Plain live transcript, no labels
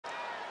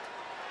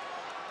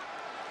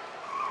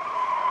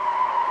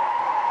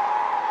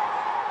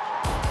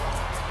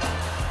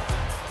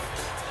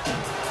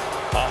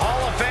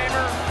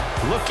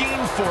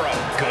looking for a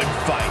good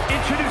fight.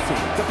 Introducing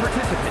the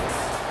participants.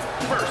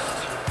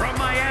 First, from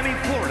Miami,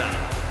 Florida,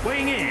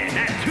 weighing in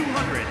at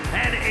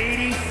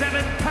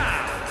 287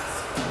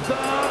 pounds, the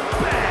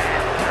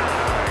bad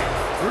guy,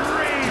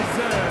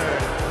 Razor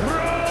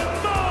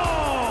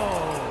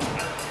Ramon.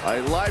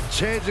 A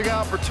life-changing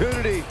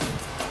opportunity,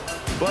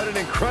 but an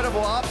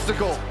incredible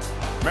obstacle.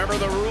 Remember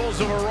the rules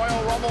of a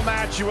Royal Rumble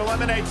match. You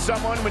eliminate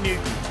someone when you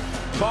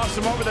toss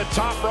them over the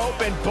top rope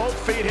and both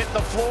feet hit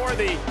the floor.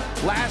 The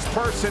last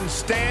person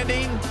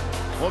standing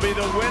will be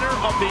the winner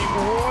of the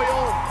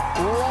Royal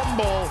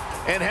Rumble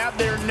and have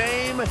their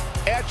name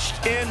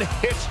etched in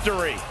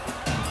history.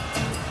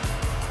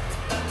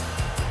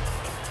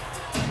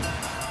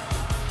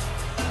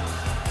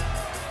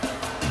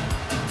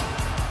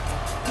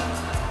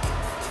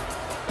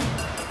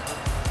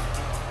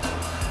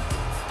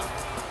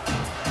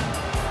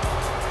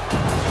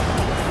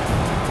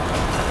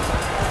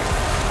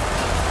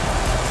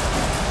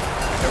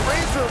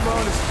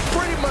 Ramon is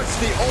pretty much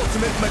the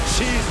ultimate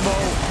machismo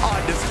on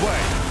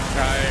display.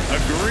 I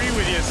agree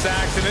with you,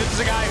 Saxon. This is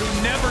a guy who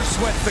never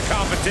sweats the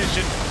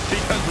competition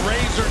because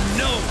Razor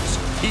knows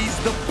he's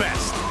the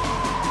best.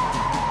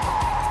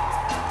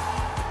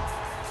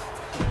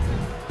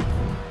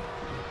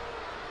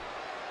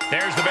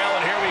 There's the bell,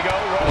 and here we go.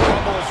 Royal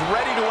Rumble is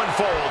ready to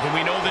unfold, and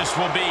we know this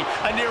will be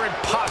a near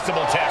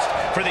impossible test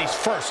for these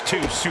first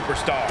two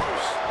superstars.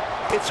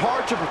 It's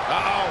hard to...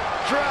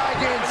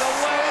 Dragon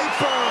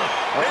Sleeper!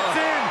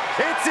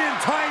 It's in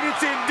tight,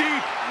 it's in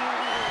deep.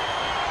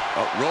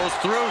 Oh, rolls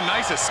through,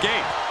 nice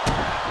escape.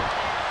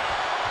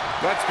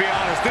 Let's be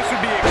honest, this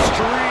would be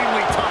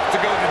extremely tough to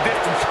go the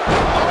distance. Oh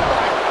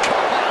my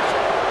God!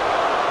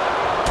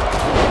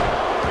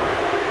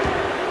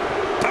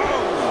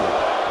 Oh!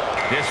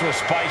 This will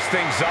spice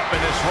things up in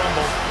this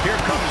Rumble. Here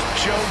comes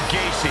Joe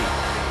Gacy.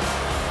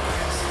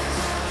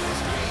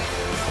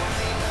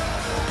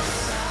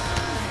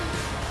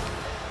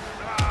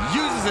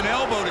 Uses an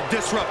elbow to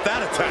disrupt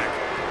that attack.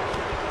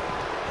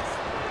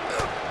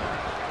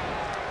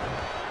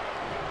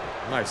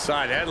 Nice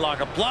side headlock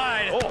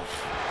applied. Oh,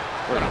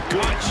 what a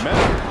good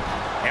maneuver.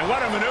 And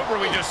what a maneuver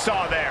we just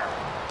saw there.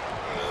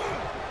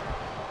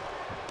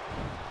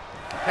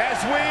 As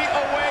we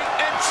await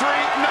entry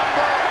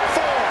number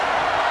 4.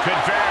 Could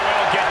very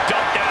well get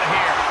dumped out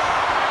here.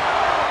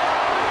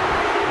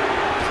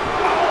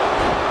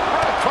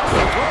 Oh, right across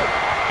the throat.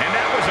 And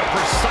that was a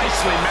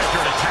precisely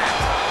measured attack.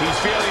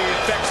 He's feeling the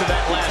effects of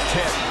that last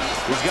hit.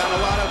 He's got a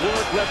lot of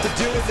work left to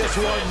do in this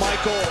one,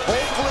 Michael.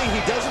 Hopefully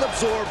he doesn't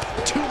absorb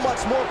too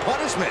much more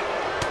punishment.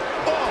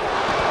 Oh!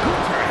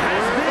 Gunther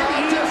has been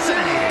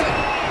eliminated.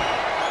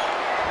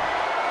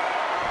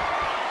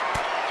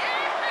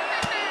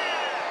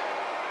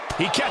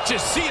 He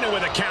catches Cena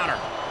with a counter.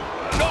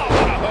 Oh,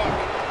 what a hook.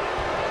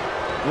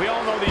 We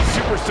all know these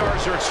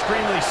superstars are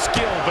extremely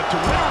skilled, but to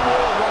win a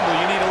Royal Rumble,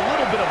 you need a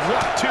little bit of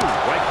luck, too.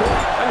 Right, Cole?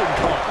 I wouldn't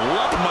call it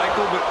luck,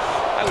 Michael, but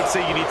I would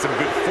say you need some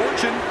good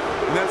fortune.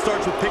 And that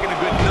starts with picking a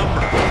good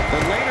number.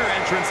 The later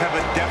entrants have a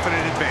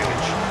definite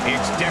advantage.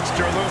 It's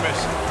Dexter Lumis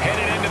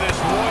headed into this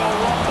Royal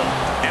Rumble.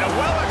 And a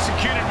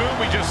well-executed move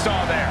we just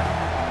saw there.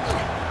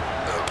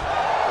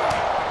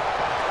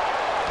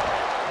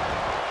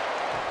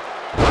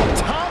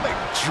 Atomic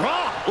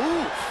drop.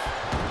 Oof.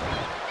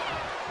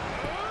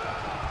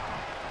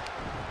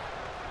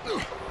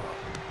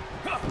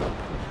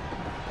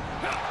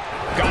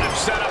 Got him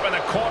set up in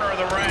the corner of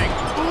the ring.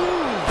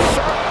 Ooh,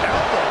 sharp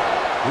elbow.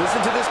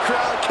 Listen to this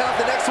crowd count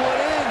the next one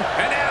in.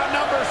 And now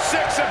number 6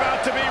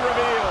 about to be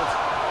revealed.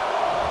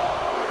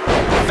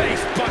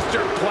 Face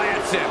buster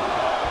plants him.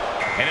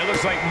 And it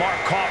looks like Mark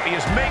Coffey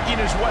is making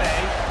his way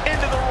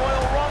into the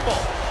Royal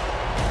Rumble.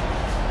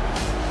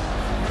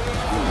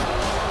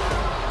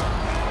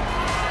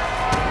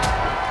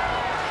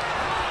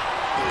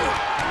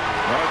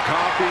 Mark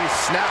Coffey,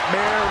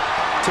 snapmare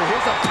to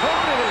his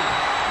opponent.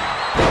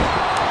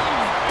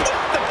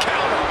 The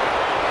counter.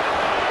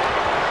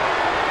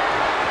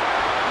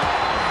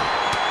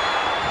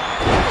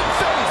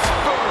 Face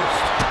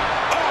first.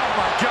 Oh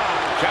my God.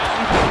 John.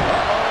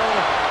 Uh-oh.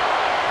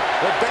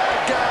 The bad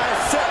guy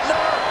setting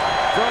up.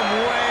 From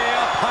way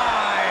up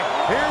high.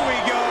 Here we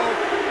go.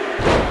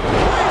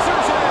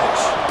 Razor's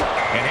edge.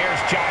 And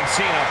here's John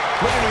Cena,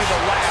 looking to be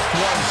the last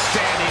one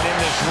standing in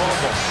this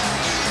Rumble.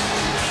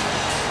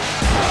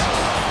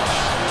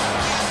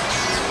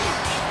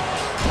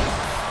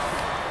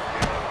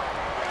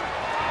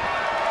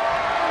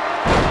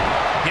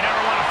 You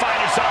never want to find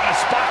yourself in a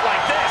spot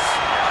like this.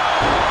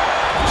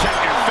 Check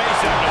your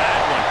face after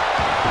that one.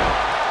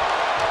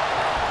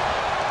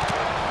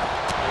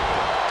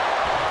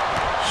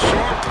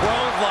 Short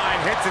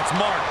clothesline hits its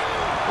mark.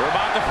 We're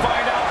about to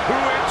find out who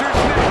enters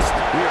next.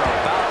 We are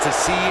about to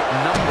see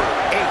number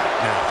 8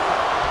 now.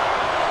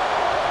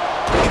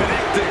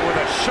 Connecting with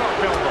a sharp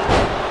elbow.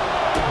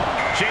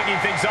 Shaking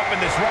things up in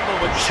this Rumble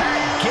with Chad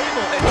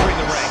Gable entering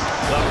the ring.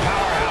 The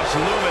powerhouse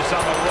Lumis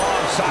on the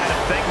wrong side of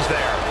things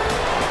there.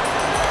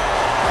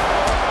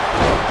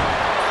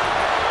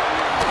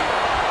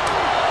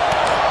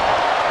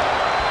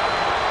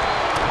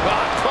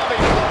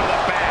 Clubbing blow to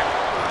the back.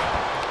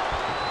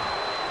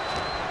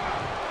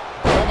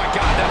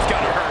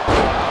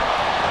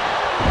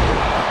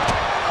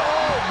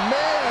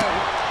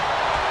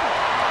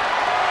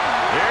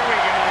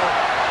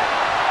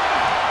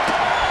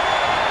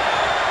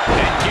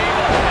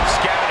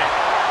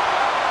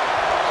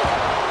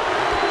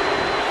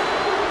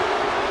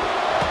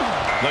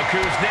 Look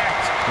who's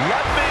next.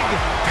 Ludwig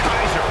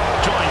Kaiser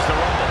joins the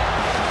Rumble.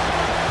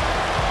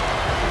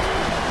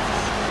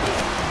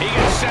 He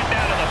gets sent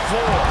down to the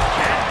floor.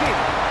 Champion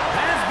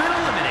has been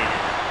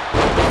eliminated.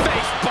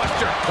 Face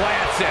buster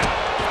plants him.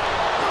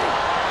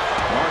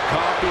 Mark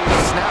Coffey,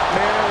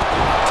 snapmare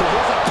to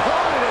his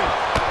opponent.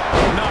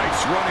 Nice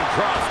running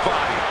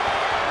crossbody.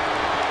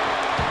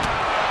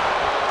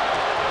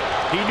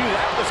 He knew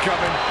that was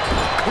coming.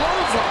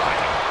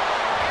 Clothesline.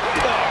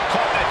 Oh,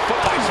 caught that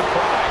foot by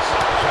surprise.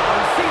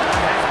 John Cena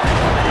has been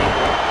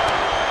eliminated.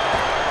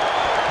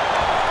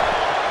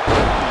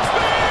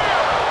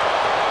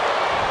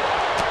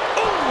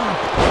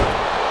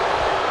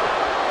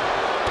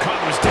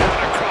 Comes down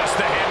across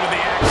the head with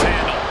the axe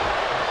handle.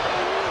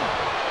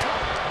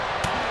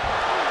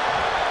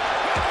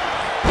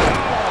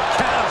 Oh,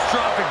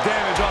 catastrophic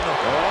damage on the...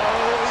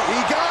 Oh, he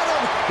got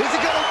him. Is he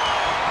gonna...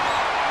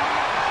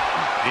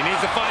 He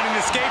needs to find an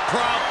escape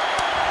route.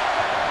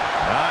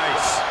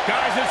 Nice.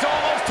 Guys, it's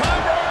almost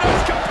time for our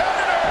next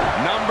competitor.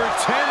 Number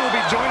 10 will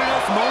be joining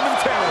us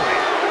momentarily.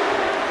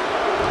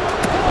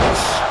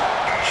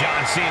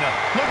 John Cena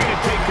looking to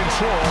take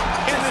control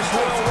in this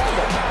Royal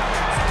Rumble.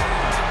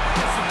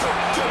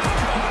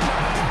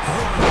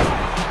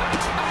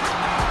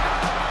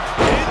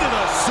 Into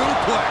the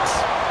suplex.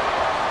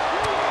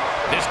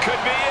 This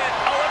could be it.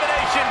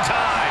 Elimination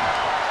time.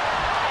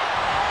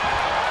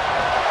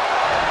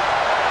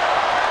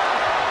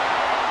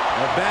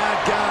 A bad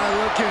guy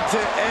looking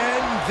to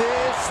end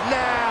this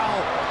now.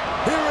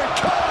 Here it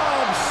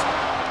comes.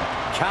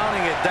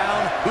 Counting it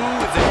down. Who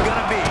is it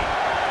going to be?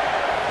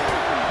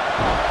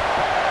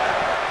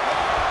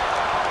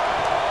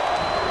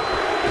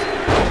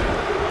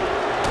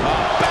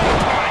 Bang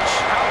punch.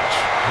 Ouch.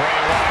 Bray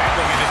Wyatt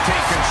looking to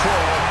take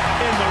control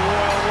in the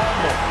Royal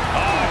Rumble.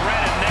 Oh,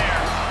 right in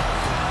there.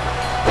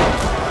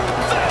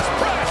 Fast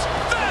press.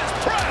 Fast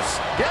press.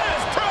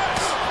 Fast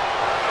press.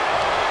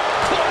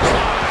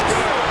 Clothesline.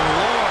 Good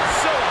Lord.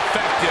 So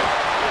effective.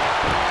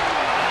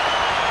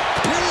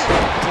 Big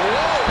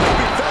blow to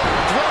be felt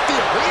throughout the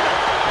arena.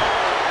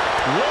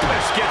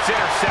 Loomis gets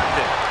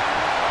intercepted.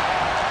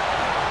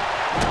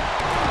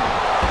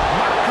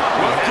 Mark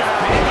Coffey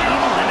has been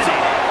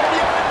eliminated.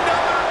 Yet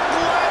another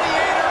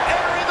gladiator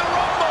entering the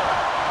Rumble.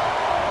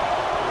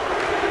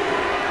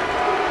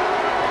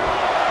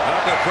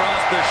 Up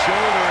across the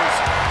shoulders.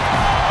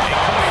 Hey,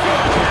 Cody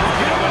Rhodes is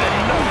looking to win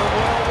another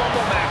Royal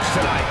Rumble match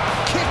tonight.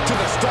 Kick to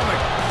the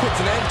stomach puts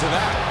an end to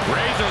that.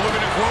 Razor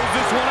looking to close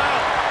this one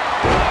out.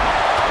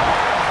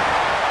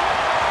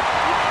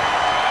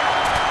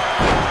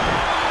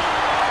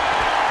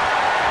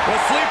 The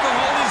sleeper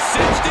hold is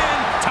cinched in.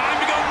 Time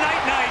to go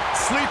night-night.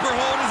 Sleeper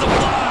hold is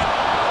applied.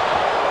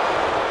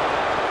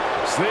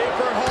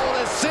 Sleeper hold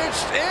is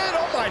cinched in.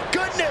 Oh, my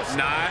goodness.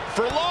 Not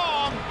for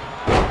long.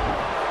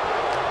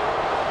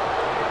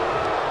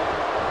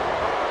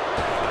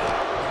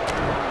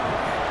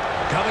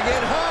 Coming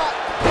in hot.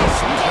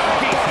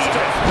 Big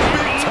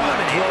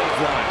time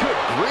Clothesline. Good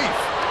grief.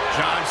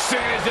 John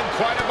Cena's in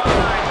quite a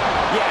bind.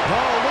 Yeah.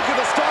 Oh, look at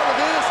the start of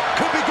this.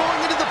 Could be going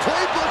into the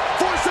playbook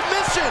for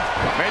submission.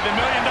 Made the $1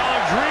 million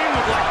dream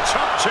look like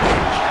chump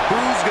change.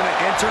 Who's going to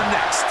enter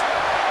next?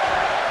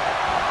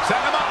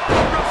 Set him up.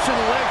 Russian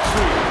leg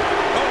sweep.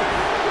 Oh.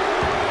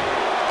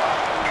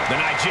 The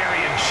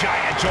Nigerian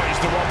giant joins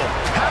the Rumble.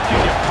 How can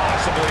you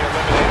possibly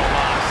eliminate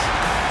Omos?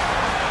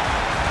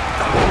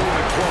 Oh,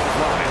 the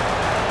clothesline.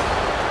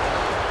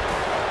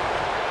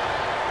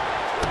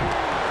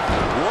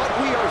 What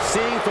we are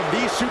seeing from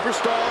these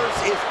superstars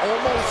is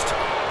almost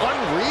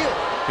unreal.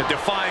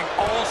 Defying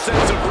all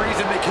sense of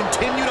reason, they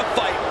continue to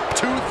fight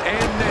tooth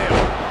and nail.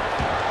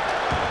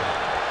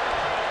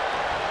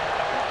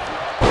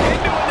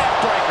 Into a neck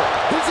breaker.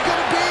 Who's it going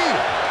to be?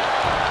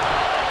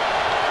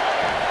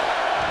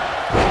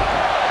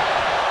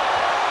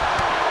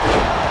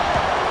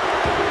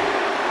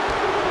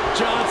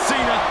 John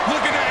Cena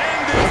looking to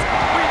end this.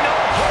 We know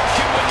Hulk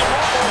can win the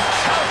Rumble.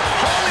 How's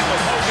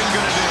Hollywood Hogan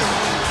gonna do?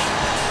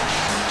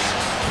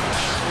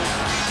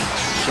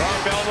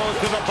 Sharp elbows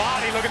to the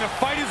body, looking to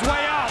fight his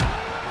way out.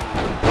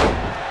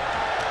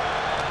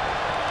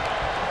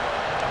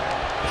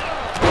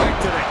 Right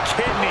to the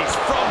kidneys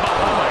from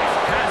behind.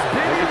 has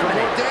been Looking for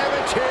more eliminated.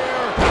 damage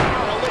here.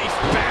 Release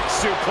back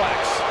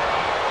suplex.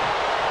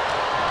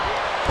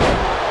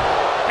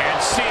 And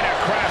Cena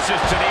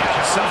crashes to the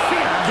outside.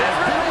 Cena has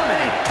been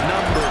eliminated.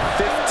 Number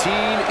 15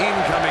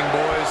 incoming,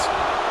 boys.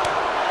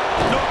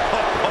 No.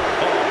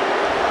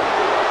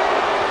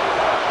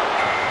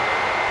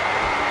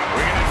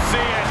 We're going to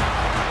see it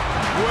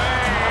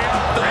way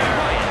up Bray there.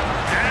 Wyatt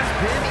has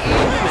been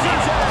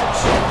eliminated.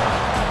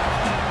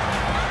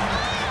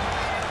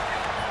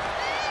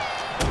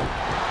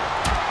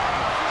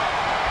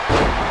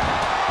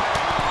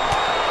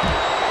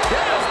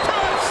 Yes,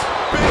 press.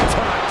 Big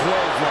time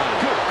clothesline.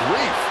 Good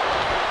grief.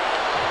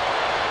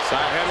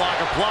 Side headlock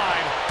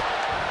applied.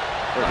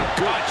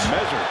 Good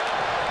measure.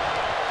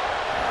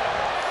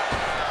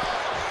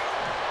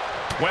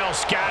 Well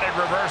scattered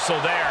reversal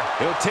there.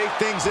 He'll take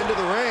things into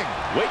the ring.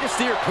 Way to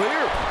steer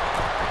clear.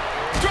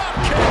 Drop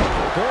kick.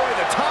 Boy,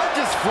 the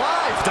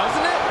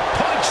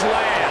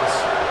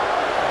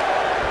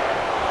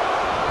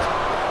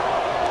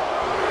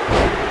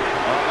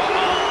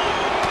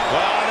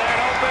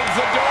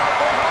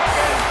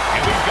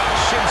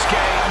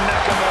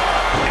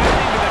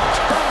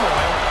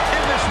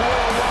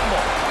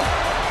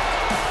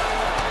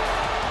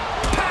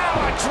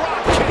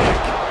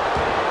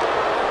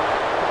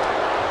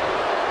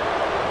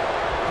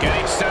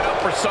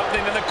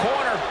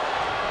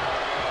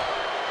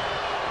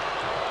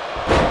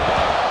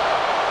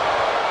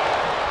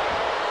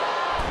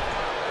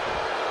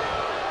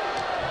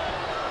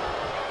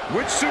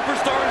Which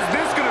superstar is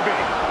this going to be?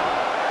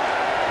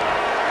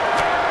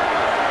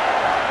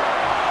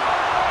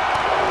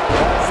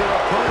 Has their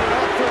opponent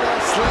up for that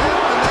slam,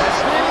 and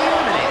that's been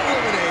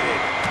eliminated.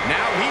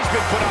 Now he's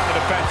been put on the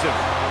defensive.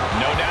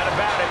 No doubt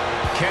about it.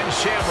 Ken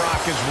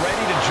Shamrock is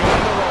ready to join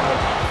the Rumble.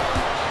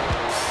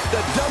 The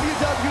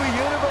WWE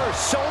Universe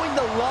showing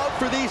the love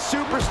for these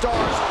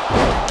superstars who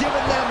have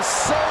given them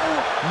so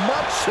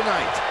much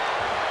tonight.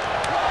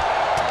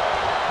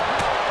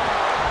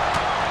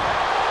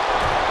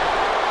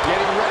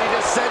 Getting ready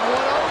to send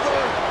one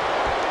over.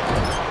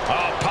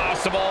 A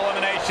possible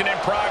elimination in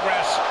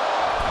progress.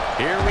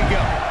 Here we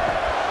go.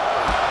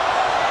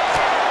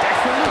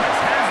 Dexter Lewis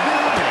has been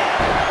eliminated.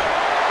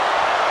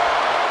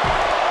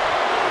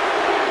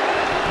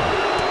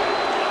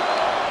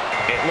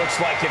 It looks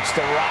like it's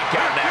The Rock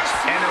out next,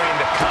 entering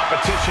the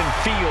competition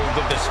field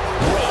of this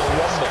Royal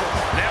Rumble.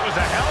 That was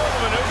a hell of a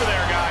maneuver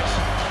there, guys.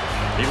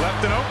 He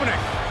left an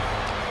opening.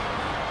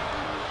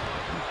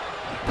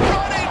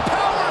 Running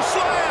power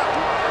slam.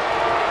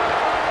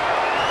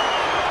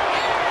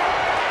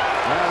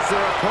 Has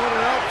their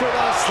opponent up for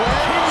the slam.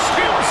 Has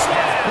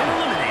been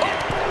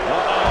eliminated.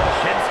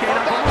 Shinsuke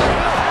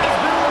Nakamura has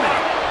been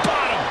eliminated.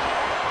 Bottom.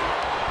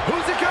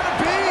 Who's it gonna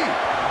be?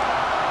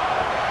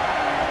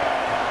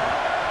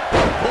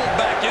 Pulled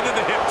back into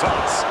the hip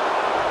toss.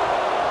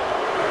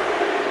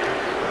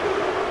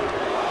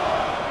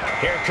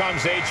 Here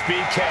comes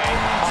HBK.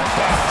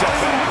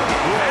 Back-to-back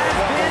Royal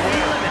Rumble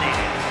winner.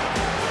 Eliminated.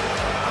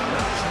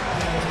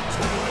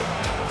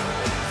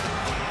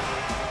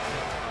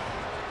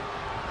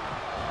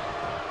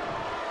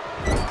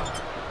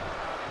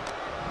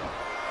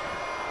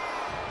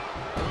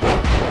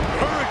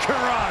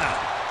 Hurricanrana.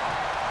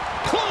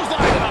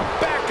 Clothesline to the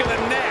back of the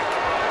neck.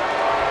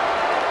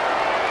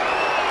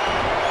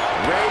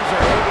 Rays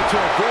are able to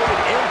avoid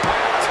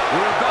impact.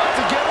 We're about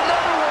to get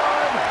another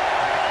one.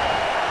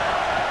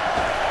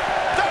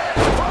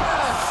 There's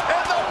press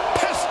and the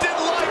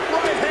piston-like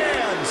right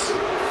hands.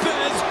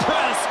 Fez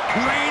press,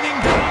 raining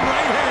down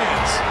right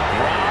hands.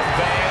 Rob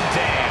Van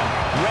Dam,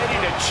 ready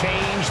to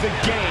change the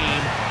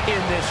game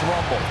in this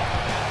Rumble.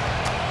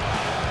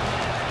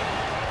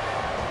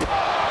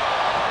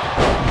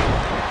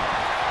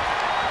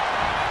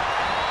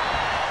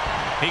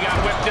 He got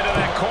whipped into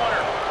that corner.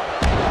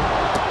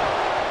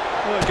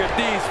 Look at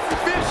these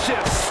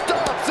vicious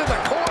stomps in the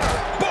corner.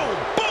 Boom,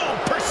 boom,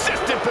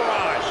 persistent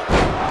barrage.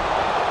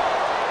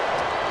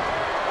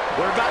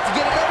 We're about to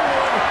get another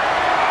one.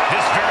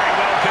 This very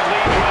well could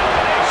lead to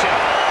elimination.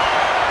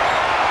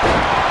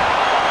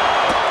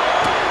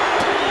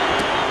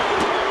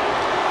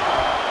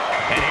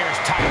 And here's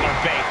Tyler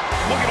Bate,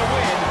 looking to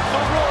win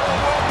the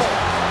Royal Rumble.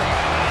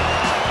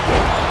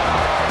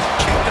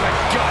 Kick to the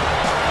gut.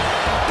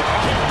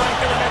 Kick right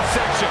to the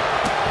midsection.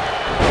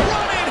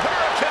 Running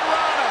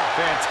Hurricanrana.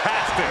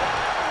 Fantastic.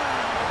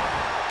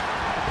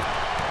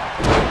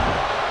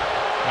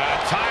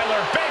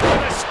 Tyler Bate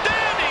with a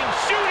standing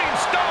shooting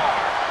star.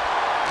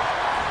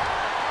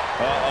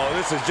 Uh-oh,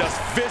 this is just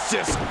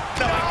vicious.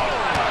 No,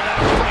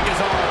 that'll break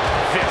his arm.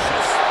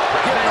 Vicious.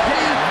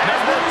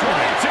 Number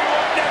 22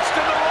 up next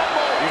in the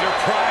Rumble. These are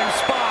prime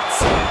spots.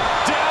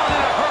 Down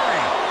in a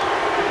hurry.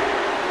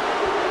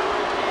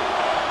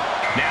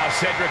 Now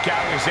Cedric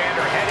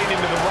Alexander heading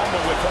into the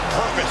Rumble with a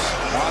purpose.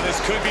 Oh, this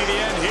could be the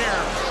end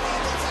here.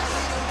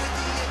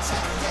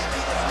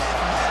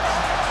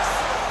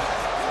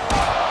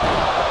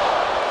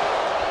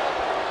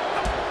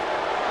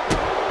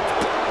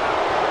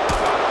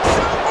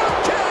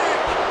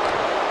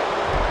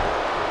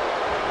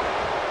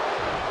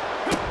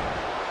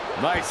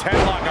 Nice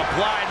headlock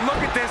applied.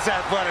 Look at this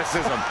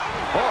athleticism.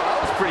 Oh,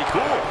 that was pretty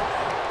cool.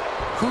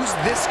 Who's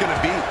this gonna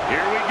be?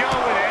 Here we go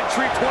with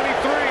entry 23.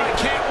 I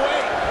can't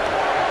wait.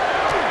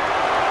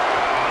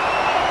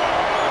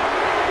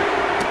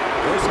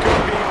 This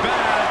could be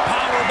bad.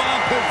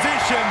 Powerbomb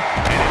position.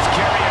 And it's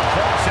Karrion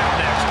Kross out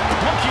next,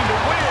 looking to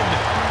win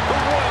the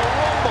Royal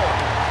Rumble.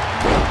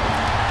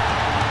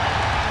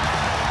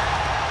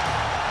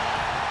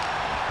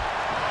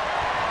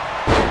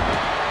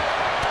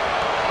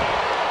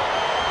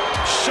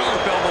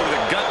 Sharp elbow to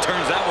the gut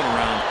turns that one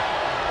around.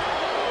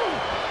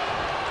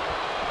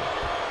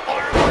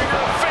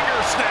 Armbringer finger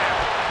snap.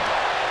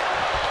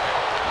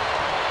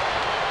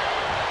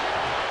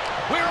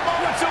 We're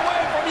moments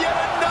away from yet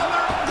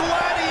another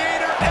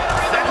gladiator entering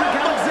the Cedric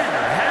Rumble.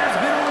 Alexander has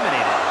been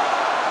eliminated.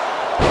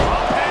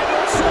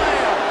 Uphandle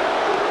slam.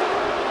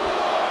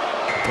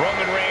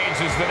 Roman Reigns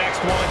is the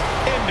next one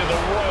into the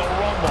Royal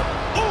Rumble.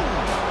 Ooh.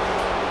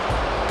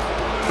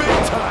 Big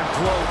time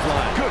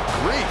clothesline. Good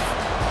grief.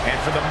 And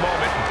for the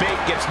moment,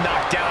 Bate gets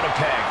knocked down a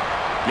peg.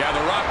 Yeah,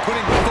 The Rock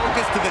putting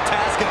focus to the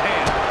task at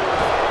hand.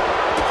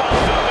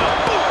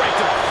 Boom, right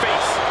to the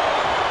face.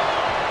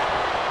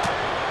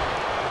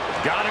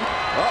 Got him.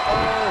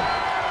 Uh-oh.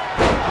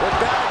 The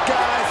bad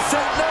guy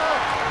setting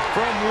up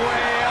From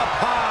way up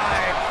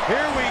high.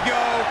 Here we go.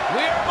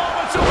 We are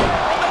moments away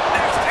from the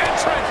next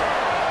entrant.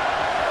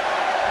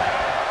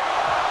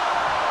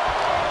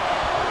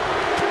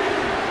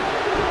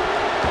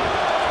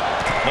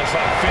 Looks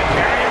like Finn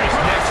Balor is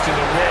next to to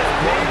the Royal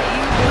Rumble.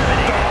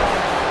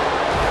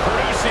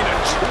 Producing a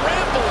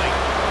trampling.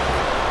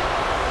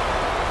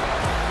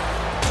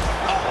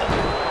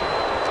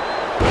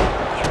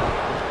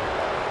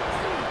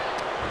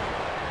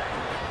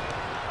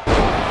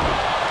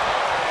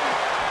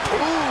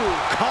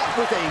 Caught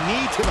with a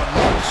knee to the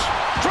mush.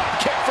 Drop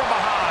kick from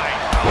behind.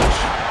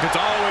 It's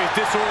always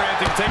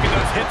disorienting taking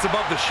those hits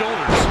above the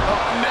shoulders.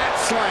 Mat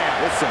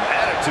slam with some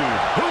attitude.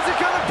 Who's it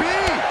gonna be?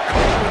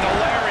 With a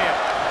lariat.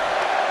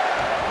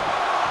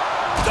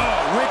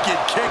 Oh,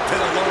 wicked kick to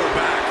the lower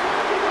back.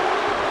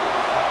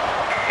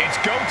 It's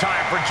go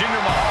time for Jinder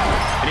Mahal,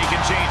 and he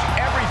can change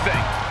everything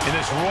in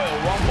this Royal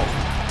Rumble.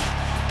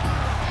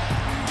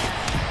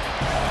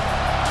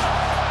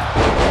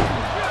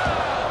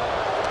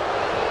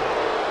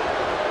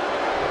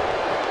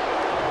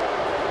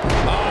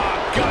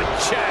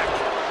 Check.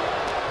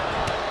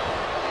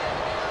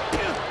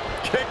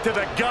 Kick to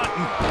the gut.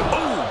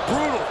 Oh,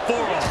 brutal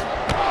forearm.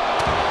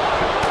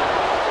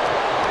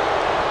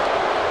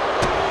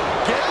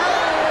 Get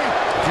ready.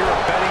 If you're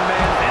a betting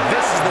man, and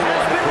this is the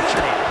one that puts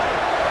you on.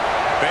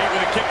 Bate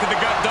with a kick to the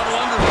gut, double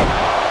underhook.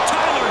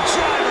 Tyler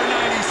Driver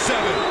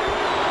 97.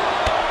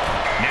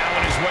 Now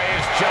on his way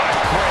is Josh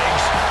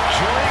Briggs,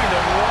 joining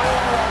the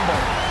Royal Rumble.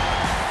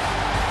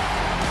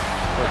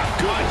 A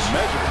good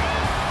measure.